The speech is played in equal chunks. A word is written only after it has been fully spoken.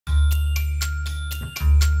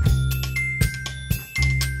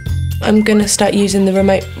I'm going to start using the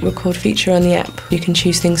remote record feature on the app. You can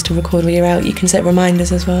choose things to record while you're out. You can set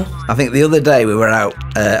reminders as well. I think the other day we were out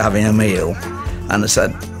having a meal and I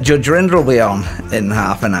said, Judge Rinder will be on in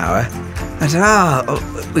half an hour. I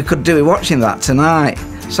said, we could do watching that tonight.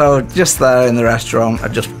 So just there in the restaurant, I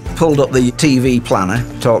just pulled up the TV planner,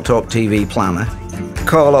 TalkTalk TV planner,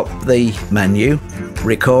 call up the menu,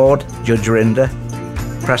 record Judge Rinder,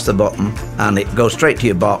 press the button, and it goes straight to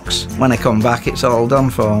your box. When I come back, it's all done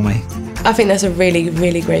for me. I think that's a really,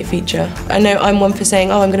 really great feature. I know I'm one for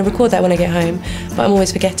saying, I'm going to record that when I get home, but I'm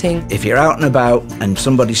always forgetting. If you're out and about and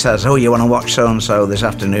somebody says, you want to watch so-and-so this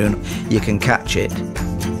afternoon, you can catch it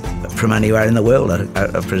from anywhere in the world,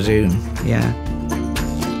 I presume, yeah.